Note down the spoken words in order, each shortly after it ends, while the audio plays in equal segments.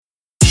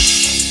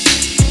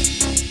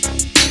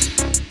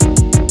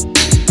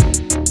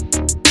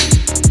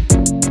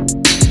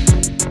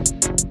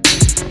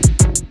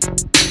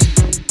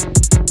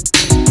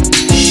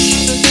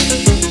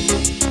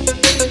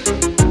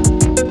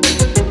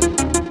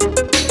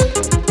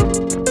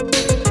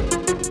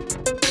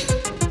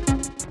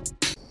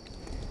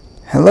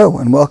Hello,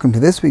 and welcome to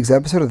this week's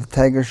episode of the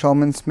Tiger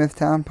Schulman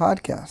Smithtown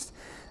podcast.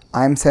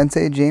 I'm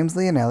Sensei James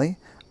Leonelli,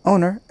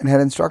 owner and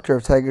head instructor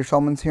of Tiger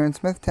Schulman's here in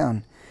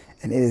Smithtown,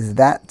 and it is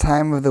that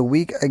time of the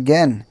week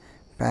again,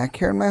 back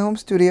here in my home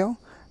studio,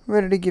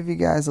 ready to give you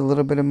guys a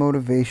little bit of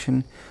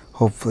motivation,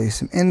 hopefully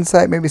some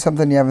insight, maybe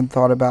something you haven't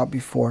thought about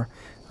before.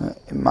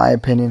 In my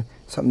opinion,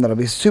 something that'll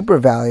be super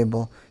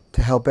valuable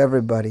to help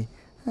everybody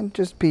and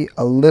just be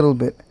a little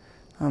bit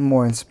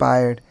more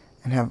inspired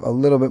and have a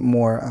little bit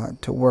more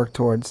to work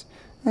towards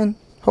and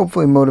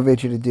hopefully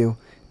motivate you to do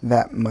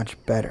that much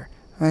better,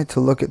 right? To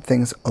look at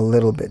things a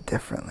little bit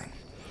differently.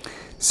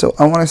 So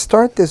I want to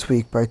start this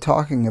week by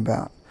talking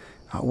about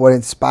what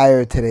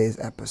inspired today's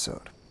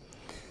episode.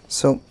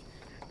 So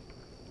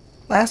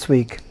last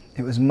week,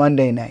 it was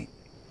Monday night,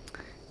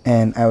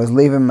 and I was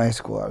leaving my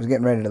school. I was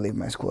getting ready to leave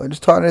my school. I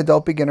just taught an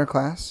adult beginner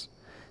class,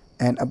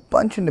 and a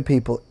bunch of the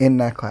people in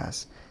that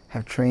class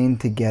have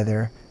trained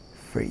together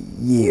for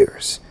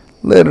years,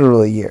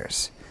 literally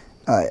years.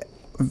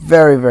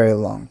 Very, very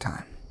long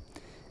time.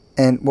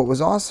 And what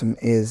was awesome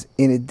is,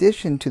 in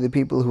addition to the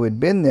people who had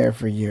been there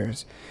for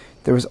years,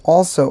 there was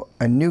also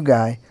a new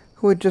guy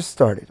who had just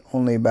started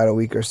only about a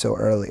week or so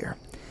earlier.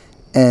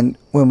 And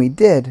when he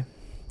did,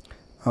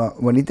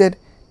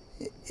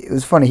 it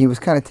was funny. He was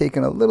kind of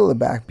taken a little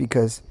aback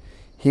because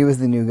he was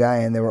the new guy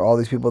and there were all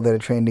these people that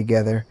had trained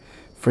together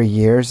for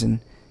years,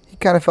 and he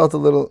kind of felt a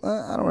little,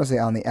 I don't want to say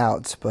on the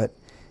outs, but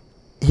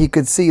he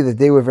could see that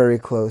they were very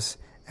close,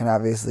 and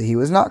obviously he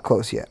was not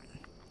close yet.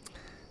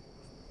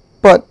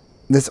 But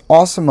this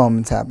awesome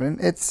moment's happening.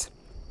 It's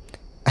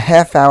a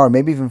half hour,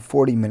 maybe even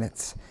 40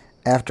 minutes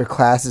after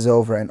class is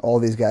over and all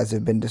these guys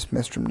have been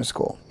dismissed from the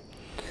school.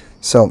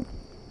 So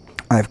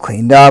I've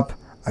cleaned up.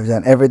 I've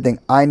done everything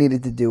I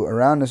needed to do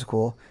around the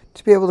school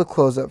to be able to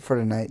close up for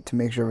the night, to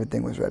make sure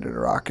everything was ready to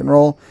rock and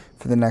roll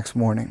for the next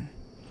morning.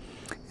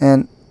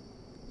 And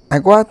I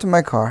go out to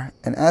my car,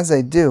 and as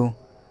I do,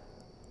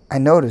 I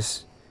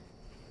notice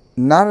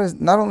not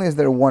only is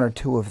there one or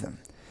two of them,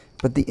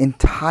 but the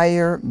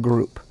entire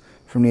group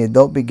from the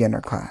adult beginner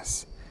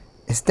class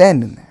is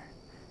standing there.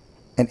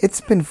 And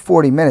it's been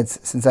 40 minutes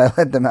since I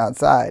let them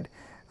outside.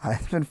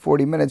 It's been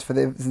 40 minutes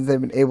since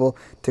they've been able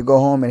to go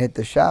home and hit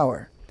the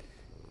shower.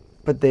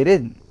 But they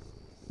didn't.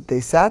 They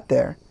sat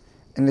there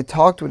and they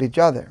talked with each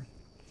other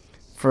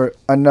for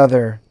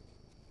another,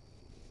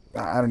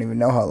 I don't even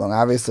know how long.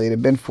 Obviously, it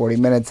had been 40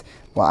 minutes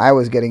while I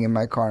was getting in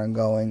my car and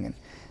going. And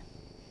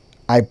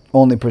I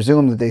only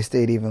presume that they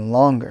stayed even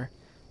longer.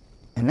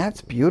 And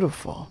that's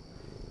beautiful.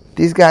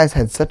 These guys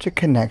had such a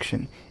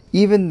connection.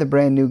 Even the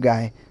brand new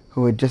guy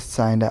who had just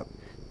signed up.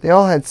 They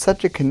all had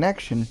such a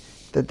connection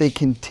that they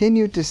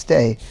continued to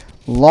stay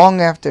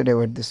long after they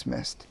were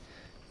dismissed,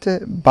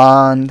 to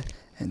bond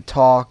and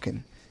talk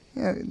and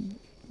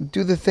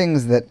do the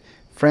things that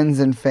friends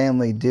and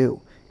family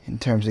do in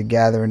terms of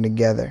gathering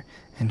together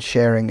and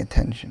sharing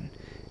attention.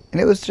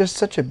 And it was just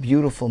such a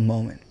beautiful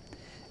moment.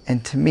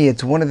 And to me,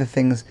 it's one of the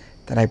things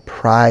that I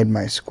pride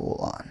my school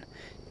on,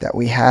 that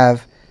we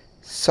have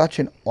such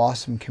an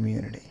awesome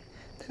community.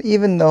 That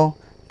even though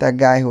that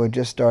guy who had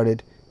just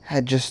started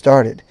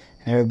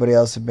and everybody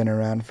else had been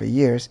around for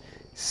years,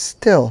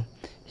 still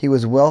he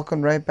was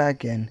welcomed right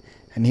back in,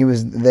 and he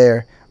was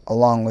there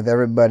along with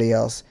everybody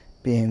else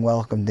being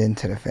welcomed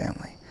into the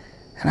family.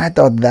 And I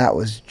thought that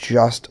was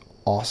just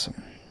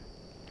awesome.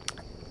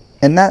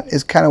 And that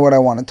is kind of what I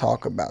want to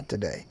talk about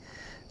today.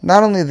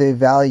 Not only the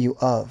value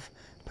of,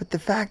 but the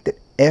fact that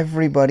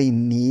everybody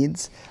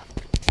needs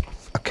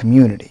a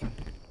community.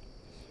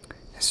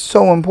 It's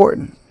so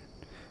important.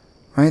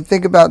 Right?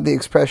 Think about the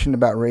expression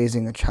about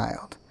raising a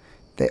child.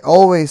 They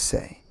always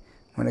say,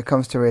 when it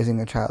comes to raising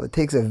a child, it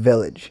takes a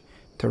village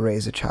to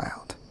raise a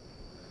child.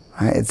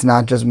 Right? It's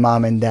not just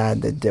mom and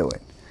dad that do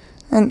it.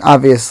 And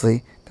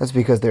obviously, that's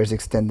because there's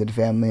extended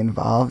family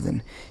involved,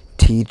 and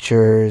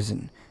teachers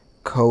and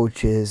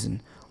coaches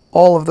and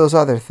all of those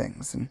other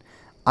things. And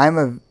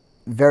I'm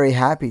very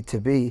happy to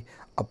be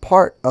a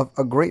part of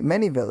a great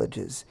many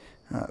villages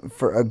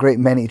for a great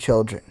many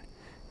children.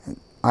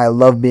 I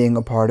love being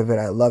a part of it.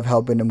 I love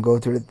helping them go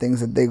through the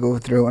things that they go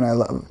through, and I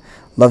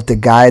love to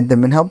guide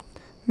them and help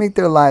make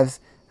their lives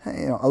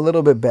a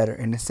little bit better,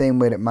 in the same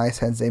way that my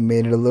sensei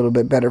made it a little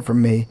bit better for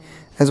me,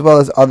 as well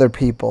as other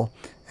people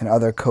and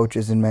other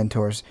coaches and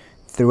mentors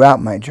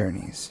throughout my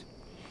journeys.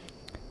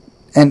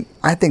 And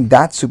I think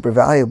that's super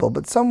valuable,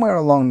 but somewhere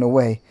along the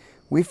way,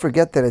 we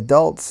forget that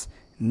adults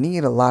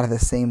need a lot of the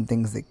same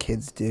things that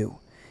kids do.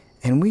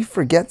 And we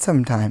forget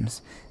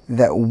sometimes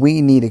that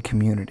we need a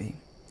community.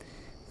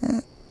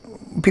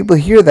 People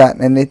hear that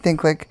and they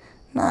think like,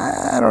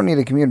 nah, I don't need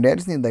a community. I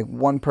just need like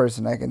one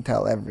person I can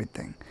tell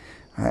everything.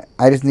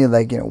 I just need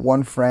like,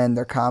 one friend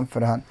or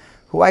confidant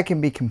who I can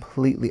be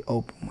completely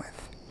open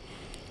with.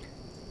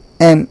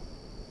 And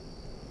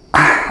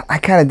I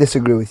kind of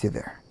disagree with you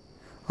there.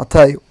 I'll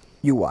tell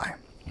you why.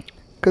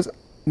 Because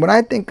when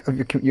I think of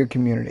your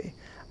community,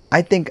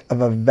 I think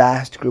of a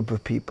vast group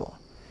of people.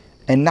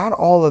 And not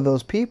all of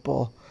those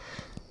people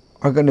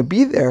are going to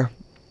be there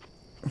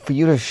for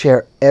you to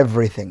share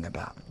everything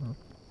about.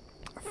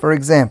 For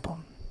example,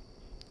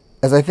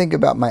 as I think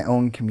about my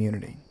own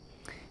community,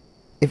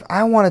 if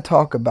I want to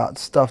talk about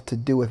stuff to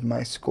do with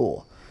my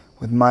school,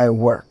 with my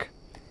work,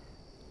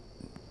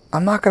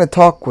 I'm not going to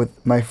talk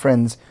with my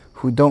friends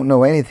who don't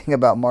know anything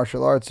about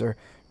martial arts or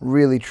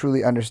really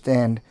truly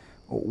understand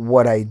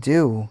what I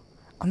do.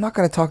 I'm not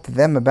going to talk to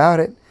them about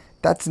it.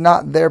 That's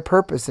not their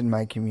purpose in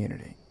my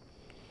community.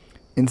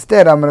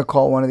 Instead, I'm going to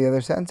call one of the other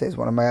senseis,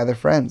 one of my other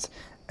friends,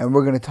 and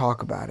we're going to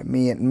talk about it,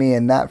 me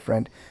and that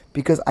friend,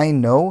 because I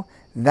know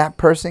that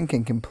person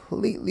can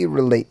completely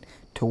relate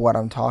to what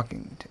I'm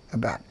talking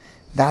about.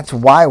 That's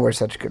why we're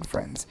such good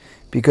friends,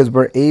 because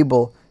we're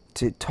able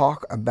to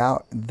talk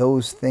about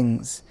those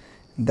things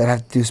that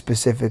have to do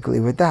specifically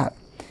with that.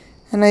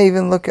 And I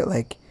even look at,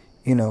 like,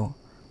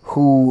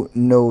 who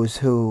knows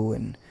who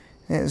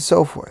and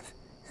so forth.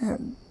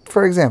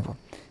 For example,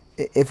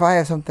 if I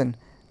have something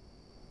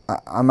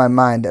on my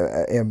mind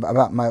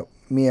about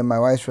me and my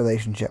wife's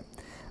relationship,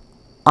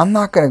 I'm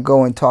not going to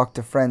go and talk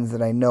to friends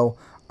that I know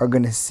are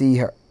going to see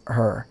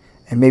her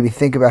and maybe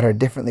think about her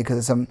differently because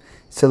of some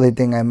silly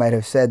thing I might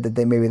have said that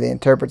maybe they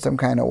interpret some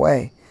kind of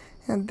way.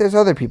 And there's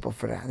other people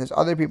for that. There's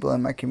other people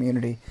in my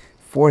community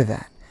for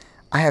that.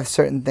 I have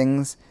certain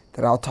things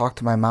that I'll talk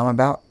to my mom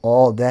about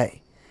all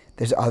day.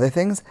 There's other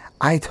things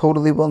I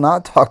totally will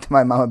not talk to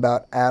my mom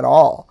about at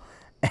all.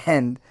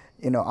 And,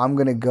 I'm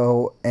going to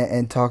go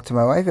and talk to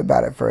my wife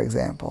about it, for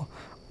example,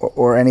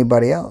 or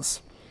anybody else.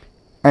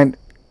 And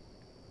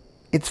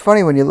it's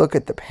funny when you look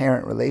at the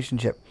parent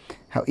relationship,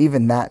 how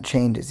even that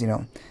changes.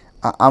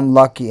 I'm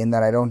lucky in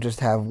that I don't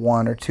just have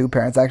one or two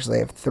parents. Actually,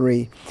 I have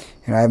three.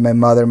 I have my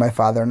mother, my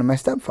father, and my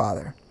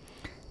stepfather.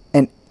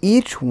 And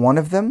each one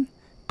of them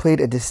played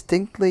a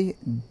distinctly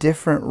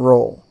different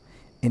role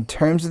in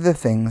terms of the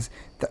things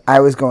that I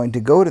was going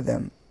to go to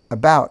them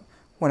about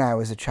when I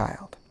was a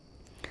child.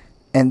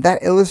 And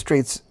that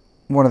illustrates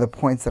one of the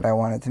points that I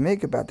wanted to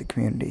make about the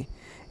community,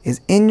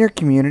 is in your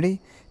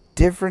community,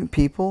 different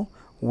people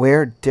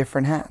wear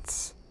different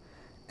hats.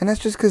 And that's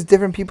just because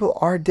different people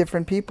are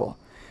different people.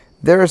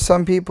 There are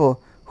some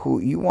people who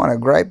you want to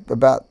gripe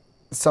about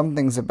some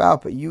things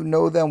about, but you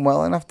know them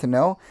well enough to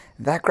know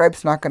that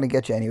gripe's not going to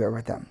get you anywhere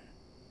with them.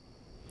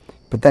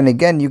 But then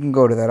again, you can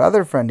go to that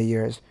other friend of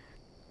yours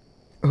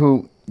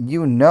who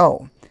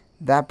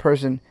that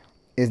person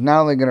is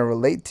not only going to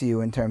relate to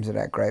you in terms of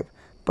that gripe,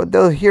 but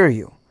they'll hear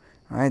you,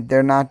 right?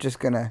 They're not just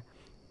going to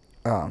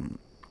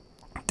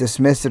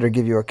dismiss it or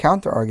give you a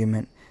counter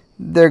argument.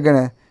 They're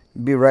going to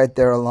be right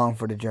there along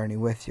for the journey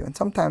with you. And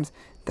sometimes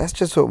that's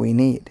just what we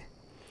need.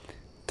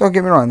 Don't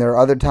get me wrong, there are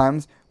other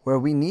times where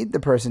we need the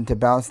person to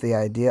bounce the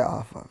idea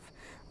off of.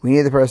 We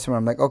need the person where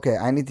I'm like, okay,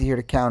 I need to hear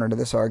the counter to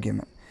this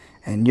argument.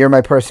 And you're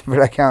my person for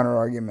that counter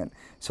argument.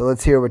 So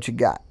let's hear what you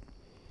got.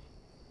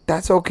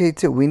 That's okay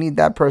too. We need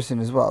that person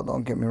as well,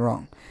 don't get me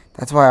wrong.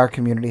 That's why our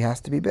community has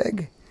to be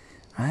big,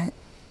 right?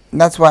 And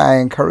that's why I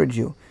encourage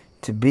you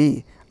to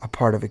be a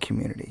part of a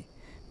community.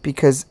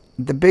 Because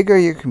the bigger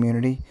your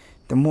community,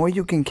 the more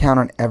you can count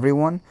on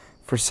everyone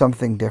for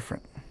something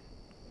different,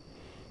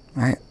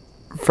 right?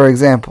 For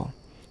example,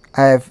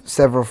 I have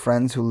several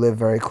friends who live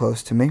very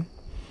close to me.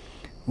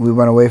 We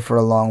went away for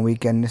a long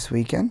weekend this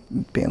weekend,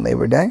 being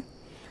Labor Day,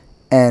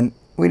 and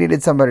we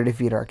needed somebody to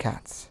feed our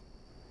cats.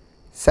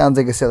 Sounds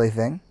like a silly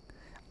thing.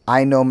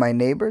 I know my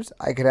neighbors.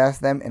 I could ask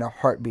them in a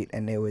heartbeat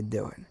and they would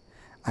do it.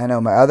 I know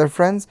my other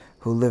friends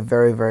who live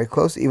very, very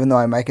close, even though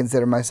I might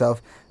consider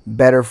myself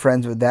better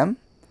friends with them.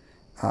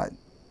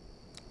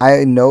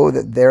 I know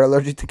that they're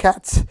allergic to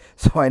cats,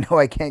 so I know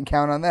I can't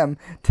count on them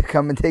to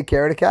come and take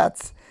care of the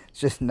cats. It's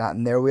just not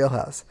in their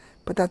wheelhouse.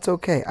 But that's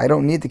okay. I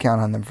don't need to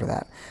count on them for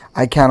that.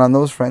 I count on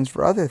those friends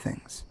for other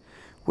things,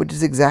 which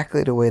is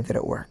exactly the way that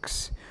it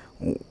works.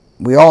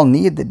 We all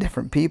need the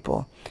different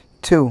people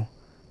to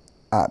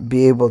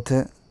be able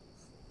to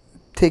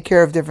take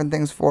care of different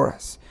things for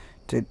us,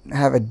 to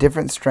have a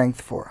different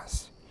strength for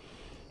us,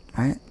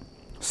 right?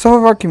 Some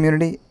of our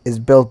community is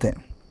built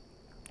in,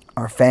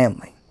 our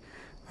family,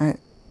 right?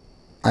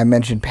 I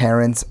mentioned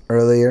parents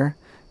earlier,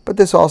 but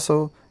this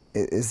also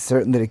is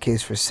certainly the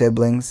case for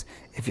siblings.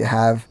 If you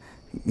have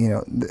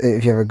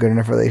a good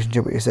enough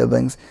relationship with your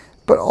siblings,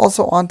 but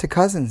also on to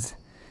cousins.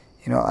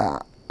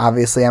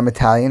 Obviously I'm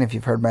Italian. If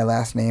you've heard my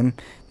last name,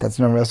 that's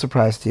no real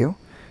surprise to you.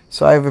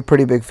 So I have a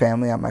pretty big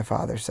family on my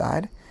father's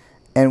side,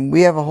 and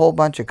we have a whole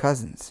bunch of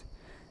cousins.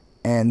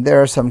 And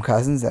there are some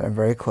cousins that I'm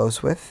very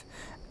close with,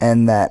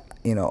 and that,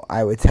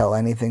 I would tell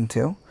anything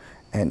to,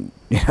 and,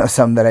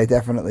 some that I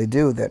definitely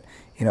do, that,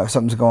 if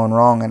something's going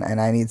wrong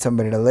and I need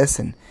somebody to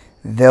listen,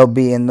 they'll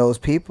be in those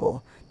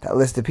people, that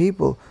list of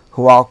people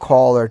who I'll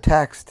call or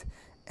text,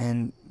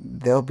 and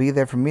they'll be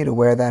there for me to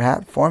wear that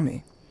hat for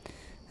me.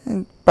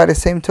 And by the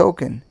same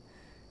token,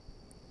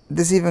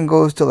 this even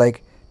goes to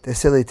like the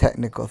silly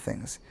technical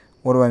things.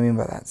 What do I mean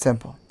by that?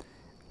 Simple.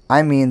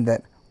 I mean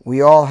that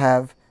we all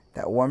have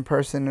that one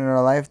person in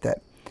our life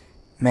that,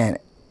 man,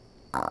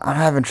 I'm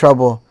having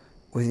trouble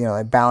with,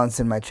 like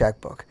balancing my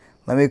checkbook.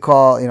 Let me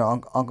call,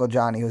 Uncle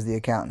Johnny, who's the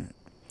accountant.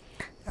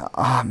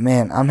 Oh,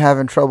 man, I'm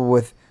having trouble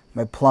with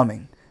my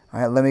plumbing. All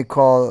right, let me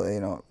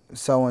call,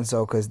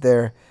 so-and-so because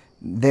they're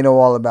they know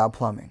all about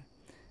plumbing.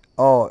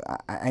 Oh,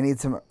 I need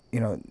some,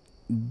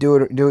 do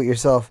it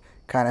yourself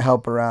kind of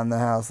help around the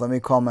house. Let me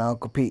call my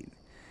Uncle Pete.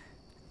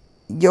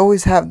 You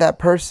always have that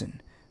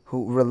person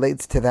who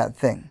relates to that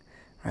thing,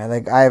 right?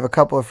 Like I have a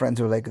couple of friends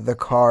who are like the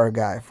car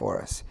guy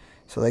for us.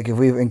 So like if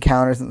we've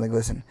encountered something, like,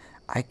 listen,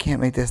 I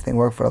can't make this thing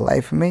work for the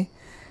life of me.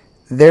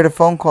 They're the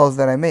phone calls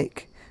that I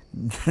make.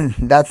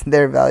 That's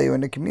their value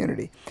in the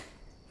community.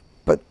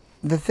 But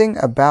the thing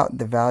about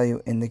the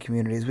value in the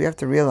community is we have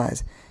to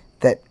realize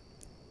that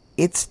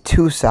it's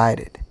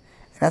two-sided.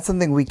 And that's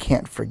something we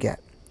can't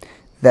forget.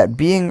 That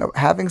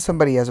having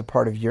somebody as a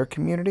part of your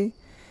community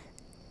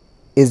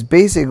is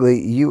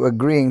basically you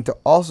agreeing to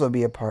also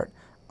be a part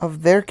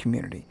of their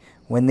community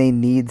when they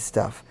need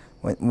stuff,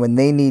 when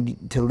they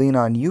need to lean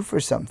on you for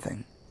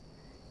something.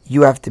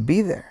 You have to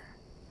be there,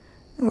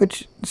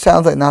 which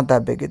sounds like not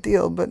that big a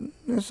deal, but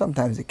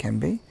sometimes it can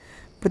be.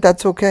 But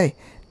that's okay.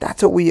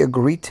 That's what we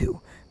agree to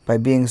by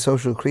being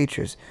social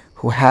creatures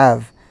who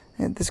have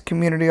this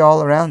community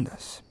all around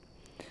us.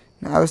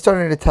 Now, I was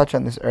starting to touch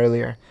on this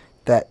earlier,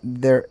 that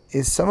there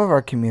is some of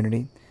our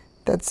community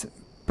that's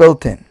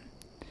built in.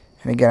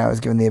 And again, I was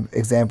giving the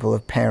example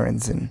of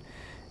parents and,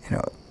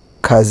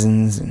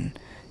 cousins and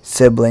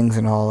siblings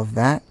and all of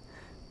that.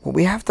 What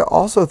we have to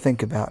also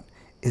think about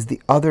is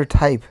the other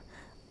type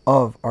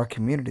of our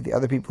community, the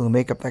other people who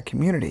make up that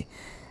community.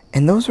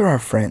 And those are our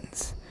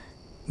friends.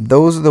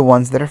 Those are the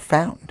ones that are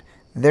found.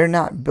 They're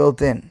not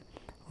built in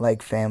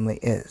like family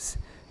is.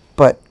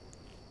 But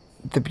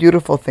the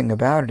beautiful thing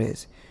about it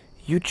is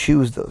you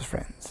choose those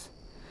friends.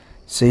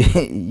 So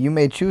you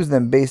may choose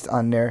them based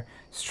on their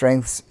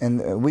strengths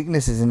and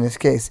weaknesses. In this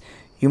case,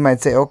 you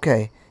might say,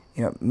 okay,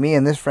 me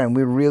and this friend,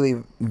 we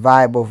really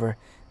vibe over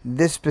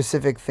this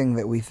specific thing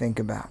that we think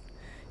about.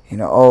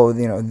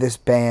 This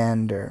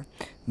band or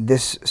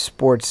this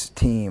sports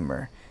team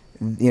or,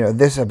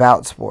 this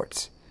about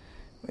sports,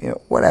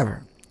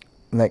 whatever.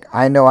 Like,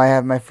 I know I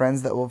have my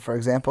friends that will, for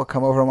example,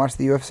 come over and watch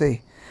the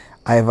UFC.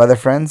 I have other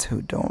friends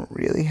who don't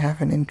really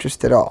have an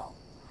interest at all.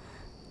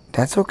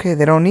 That's okay.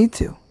 They don't need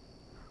to.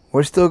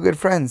 We're still good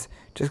friends.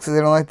 Just because they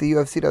don't like the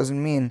UFC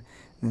doesn't mean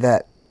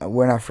that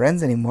we're not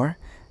friends anymore.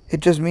 It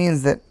just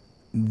means that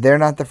they're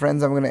not the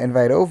friends I'm going to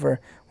invite over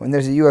when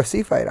there's a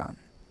UFC fight on.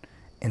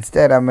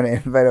 Instead, I'm going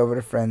to invite over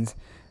the friends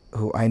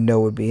who I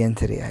know would be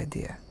into the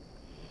idea.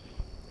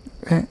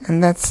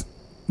 And that's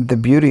the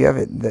beauty of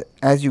it. That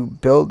as you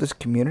build this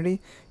community,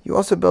 you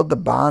also build the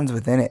bonds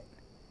within it.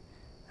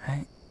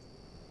 Right?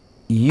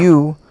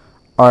 You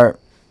are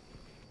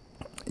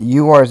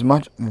as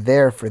much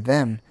there for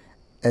them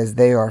as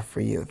they are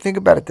for you. Think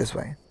about it this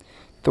way.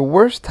 The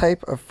worst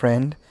type of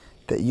friend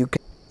that you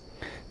can...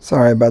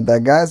 Sorry about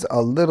that, guys.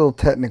 A little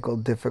technical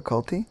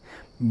difficulty,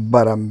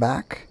 but I'm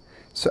back.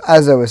 So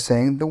as I was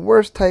saying, the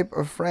worst type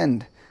of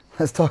friend.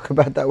 Let's talk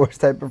about that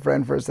worst type of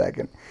friend for a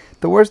second.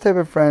 The worst type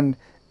of friend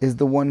is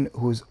the one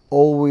who's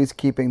always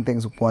keeping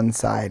things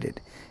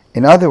one-sided.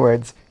 In other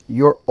words,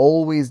 you're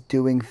always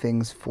doing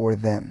things for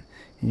them.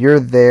 You're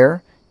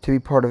there to be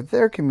part of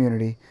their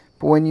community,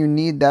 but when you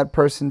need that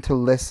person to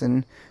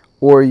listen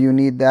or you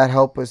need that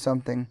help with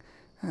something,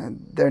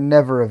 they're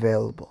never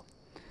available.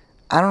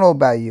 I don't know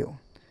about you,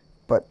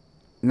 but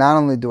not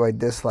only do I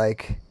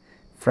dislike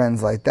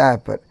friends like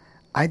that, but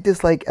I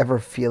dislike ever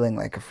feeling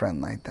like a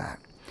friend like that.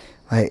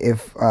 Like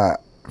if,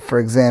 for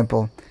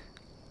example,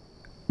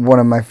 one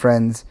of my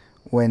friends,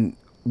 when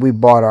we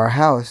bought our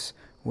house,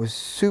 was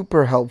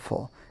super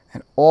helpful.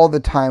 And all the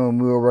time when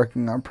we were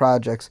working on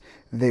projects,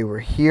 they were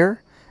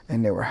here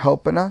and they were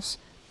helping us.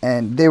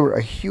 And they were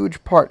a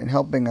huge part in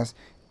helping us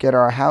get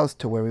our house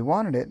to where we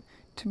wanted it,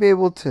 to be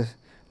able to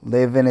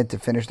live in it, to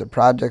finish the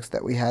projects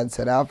that we had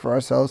set out for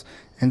ourselves,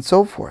 and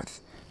so forth.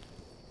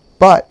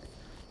 But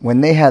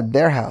when they had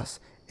their house,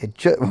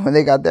 when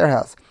they got their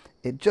house,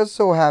 it just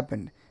so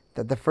happened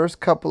that the first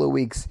couple of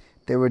weeks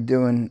they were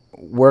doing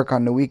work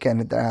on the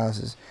weekend at their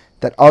houses,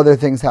 that other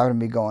things happened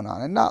to be going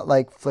on. And not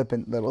like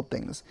flippant little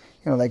things,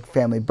 like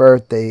family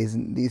birthdays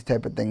and these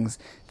type of things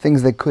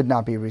that could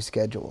not be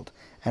rescheduled.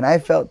 And I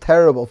felt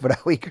terrible for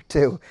that week or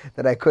two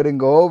that I couldn't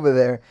go over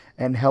there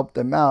and help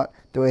them out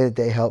the way that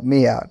they helped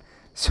me out.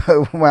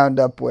 So it wound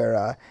up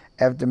where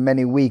after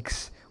many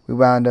weeks, we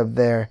wound up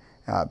there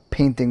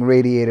painting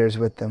radiators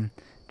with them,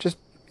 just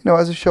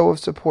as a show of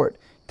support,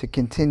 to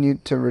continue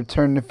to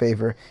return the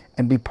favor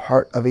and be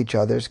part of each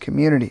other's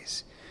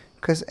communities.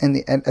 Because at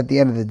the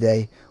end of the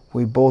day,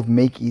 we both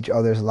make each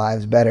other's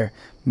lives better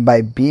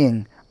by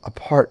being a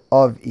part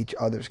of each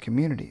other's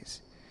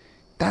communities.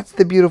 That's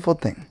the beautiful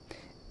thing.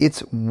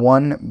 It's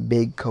one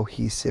big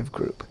cohesive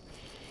group.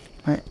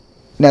 Right?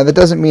 Now, that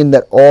doesn't mean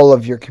that all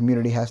of your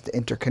community has to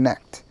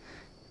interconnect.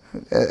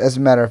 As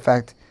a matter of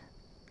fact,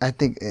 I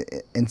think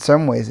in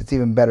some ways it's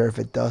even better if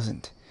it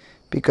doesn't.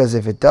 Because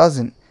if it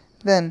doesn't,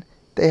 then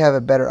they have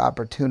a better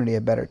opportunity,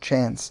 a better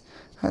chance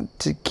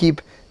to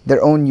keep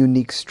their own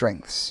unique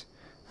strengths.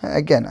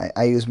 Again,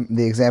 I use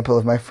the example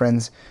of my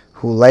friends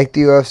who like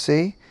the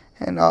UFC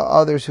and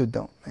others who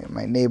don't.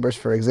 My neighbors,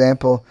 for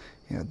example,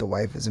 the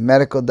wife is a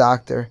medical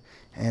doctor,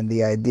 and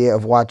the idea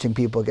of watching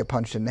people get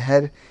punched in the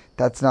head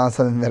that's not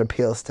something that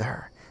appeals to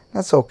her.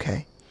 That's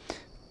okay.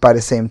 By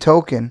the same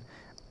token,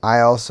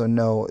 I also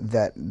know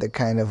that the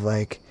kind of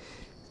like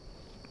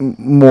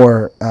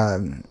more,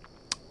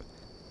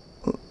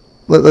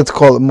 let's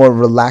call it more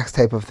relaxed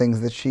type of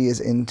things that she is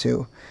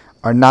into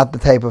are not the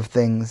type of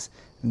things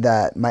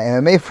that my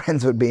MMA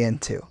friends would be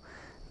into.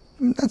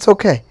 That's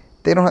okay.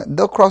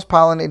 They'll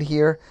cross-pollinate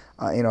here,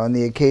 on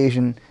the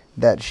occasion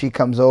that she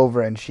comes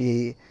over and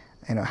she,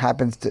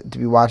 happens to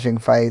be watching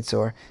fights,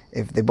 or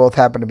if they both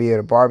happen to be at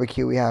a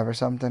barbecue we have or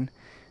something.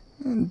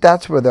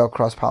 That's where they'll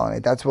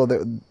cross-pollinate. That's where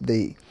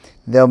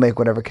they'll make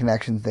whatever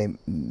connections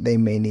they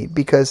may need.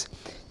 Because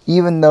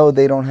even though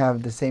they don't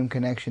have the same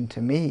connection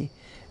to me,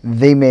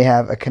 they may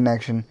have a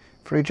connection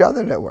for each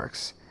other that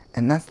works.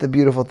 And that's the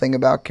beautiful thing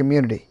about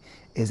community,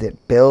 is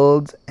it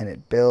builds and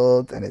it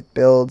builds and it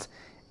builds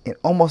in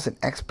almost an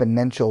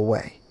exponential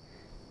way.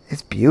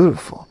 It's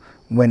beautiful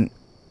when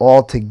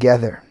all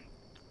together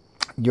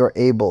you're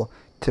able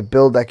to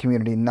build that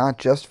community, not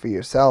just for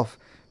yourself,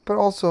 but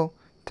also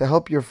to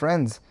help your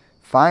friends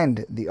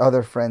find the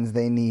other friends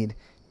they need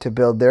to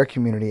build their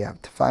community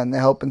up, to find the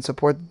help and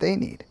support that they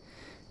need.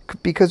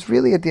 Because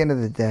really, at the end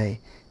of the day,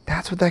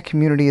 that's what that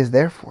community is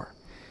there for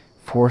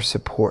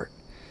support.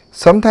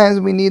 Sometimes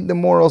we need the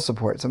moral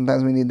support.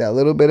 Sometimes we need that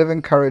little bit of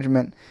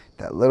encouragement,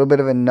 that little bit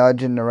of a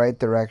nudge in the right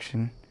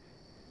direction.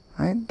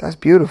 Right? That's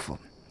beautiful.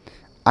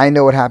 I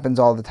know it happens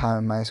all the time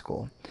in my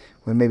school,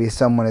 when maybe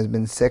someone has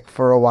been sick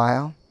for a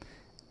while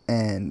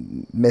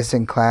and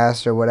missing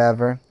class or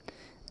whatever,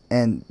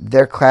 and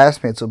their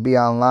classmates will be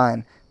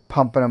online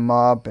pumping them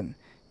up and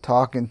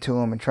talking to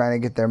them and trying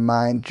to get their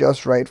mind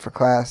just right for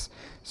class.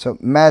 So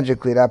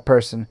magically that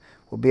person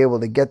will be able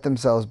to get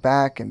themselves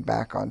back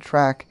on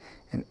track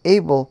and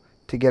able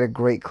to get a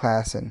great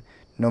class in,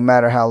 no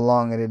matter how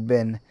long it had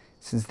been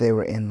since they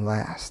were in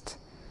last.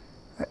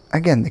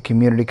 Again, the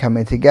community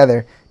coming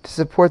together to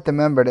support the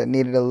member that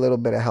needed a little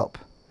bit of help.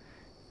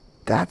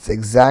 That's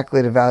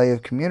exactly the value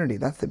of community.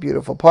 That's the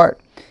beautiful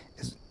part.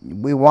 Is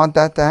we want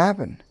that to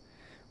happen.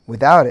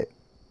 Without it,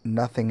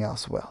 nothing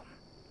else will.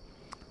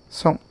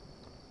 So,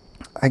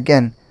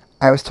 again,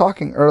 I was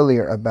talking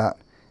earlier about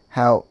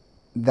how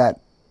that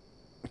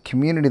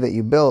community that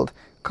you build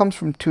comes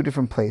from two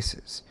different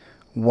places.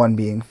 One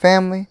being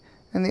family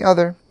and the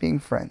other being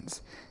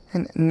friends.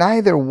 And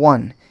neither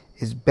one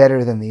is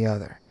better than the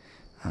other.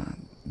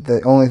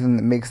 The only thing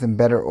that makes them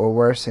better or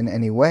worse in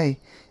any way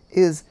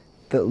is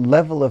the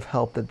level of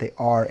help that they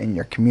are in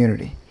your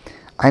community.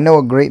 I know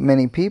a great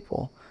many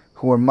people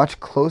who are much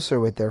closer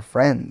with their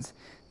friends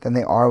than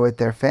they are with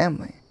their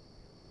family.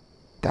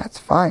 That's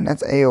fine.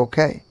 That's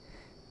A-okay.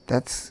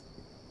 That's,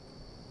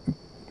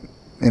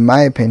 in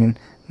my opinion,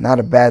 not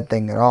a bad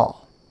thing at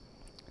all.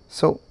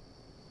 So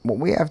what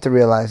we have to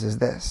realize is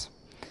this,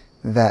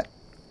 that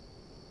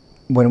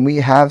when we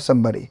have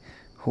somebody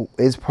who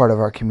is part of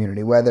our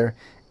community, whether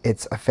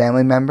it's a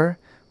family member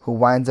who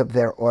winds up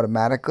there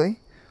automatically,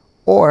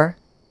 or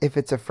if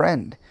it's a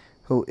friend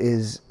who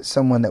is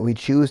someone that we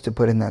choose to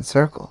put in that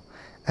circle,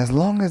 as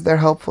long as they're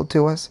helpful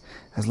to us,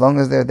 as long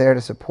as they're there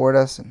to support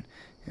us and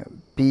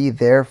be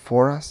there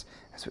for us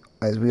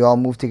as we all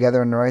move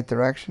together in the right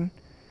direction,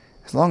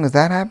 as long as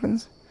that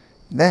happens,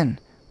 then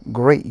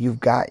great, you've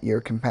got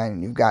your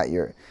companion, you've got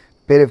your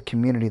bit of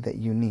community that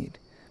you need.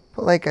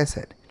 But like I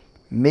said,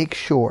 make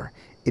sure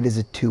it is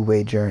a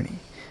two-way journey.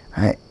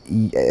 Right?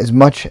 As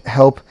much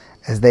help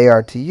as they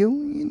are to you,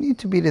 you need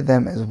to be to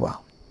them as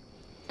well.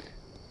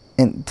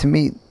 And to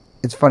me,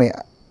 it's funny,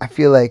 I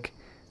feel like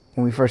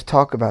when we first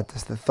talk about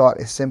this, the thought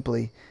is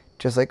simply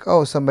just like,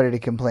 oh, somebody to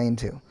complain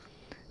to.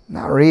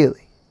 Not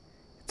really.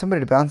 It's somebody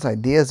to bounce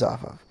ideas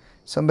off of.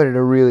 Somebody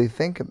to really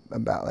think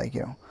about, like,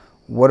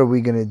 what are we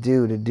going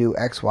to do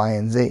X, Y,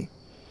 and Z?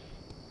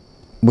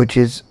 Which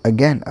is,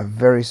 again, a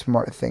very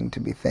smart thing to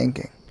be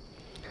thinking.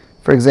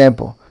 For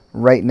example,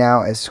 right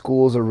now, as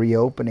schools are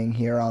reopening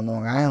here on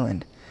Long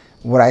Island,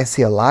 what I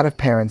see a lot of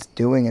parents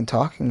doing and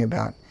talking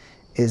about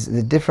is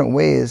the different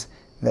ways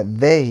that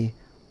they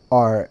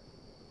are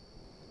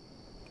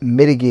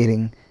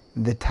mitigating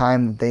the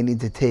time that they need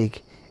to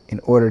take in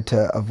order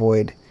to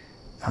avoid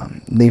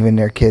leaving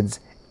their kids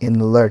in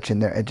the lurch in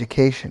their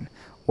education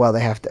while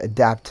they have to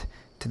adapt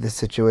to the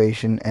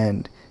situation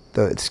and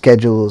the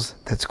schedules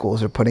that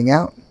schools are putting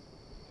out.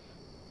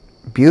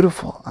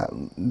 Beautiful.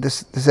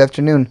 This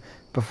afternoon,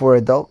 before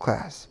adult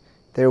class,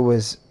 there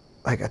was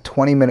like a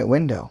 20-minute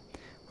window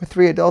where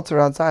 3 adults are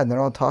outside and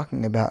they're all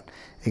talking about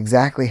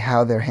exactly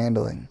how they're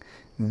handling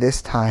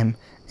this time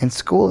in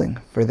schooling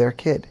for their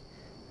kid.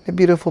 The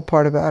beautiful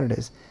part about it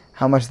is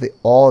how much they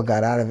all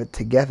got out of it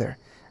together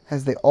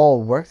as they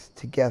all worked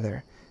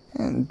together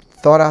and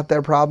thought out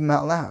their problem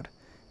out loud.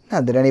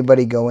 Now, did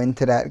anybody go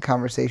into that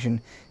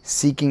conversation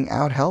seeking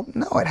out help?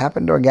 No, it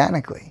happened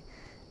organically.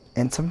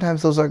 And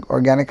sometimes those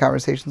organic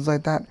conversations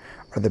like that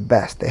are the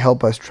best. They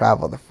help us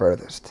travel the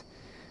furthest,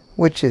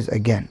 which is,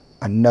 again,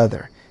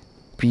 another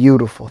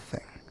beautiful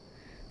thing.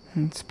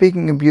 And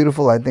speaking of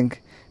beautiful, I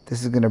think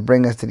this is going to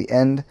bring us to the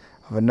end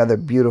of another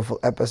beautiful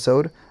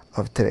episode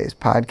of today's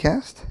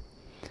podcast.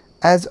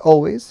 As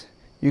always,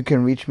 you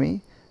can reach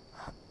me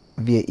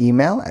via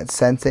email at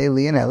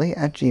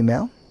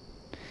senseileonelli@gmail.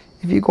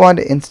 If you go on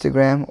to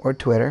Instagram or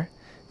Twitter,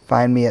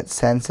 find me at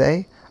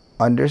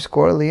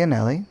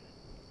sensei_Leonelli.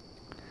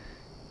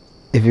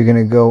 If you're going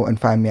to go and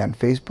find me on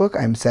Facebook,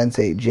 I'm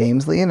Sensei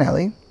James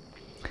Leonelli.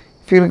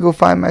 If you're going to go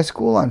find my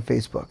school on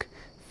Facebook,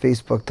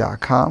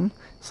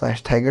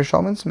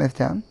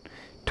 facebook.com/TigerSchulman-Smithtown.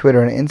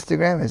 Twitter and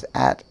Instagram is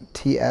at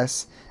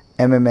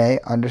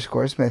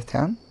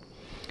TSMMA_Smithtown.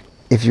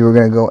 If you were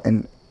going to go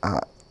and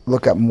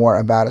look up more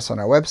about us on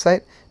our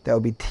website, that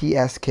would be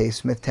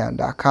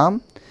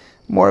tsksmithtown.com.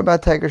 More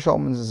about Tiger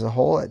Schulman's as a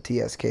whole at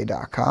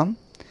tsk.com.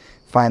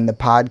 Find the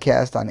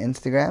podcast on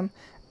Instagram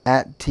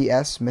at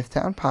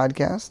TSMithtown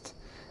Podcast.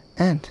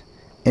 And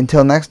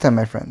until next time,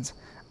 my friends,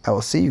 I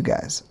will see you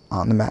guys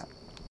on the mat.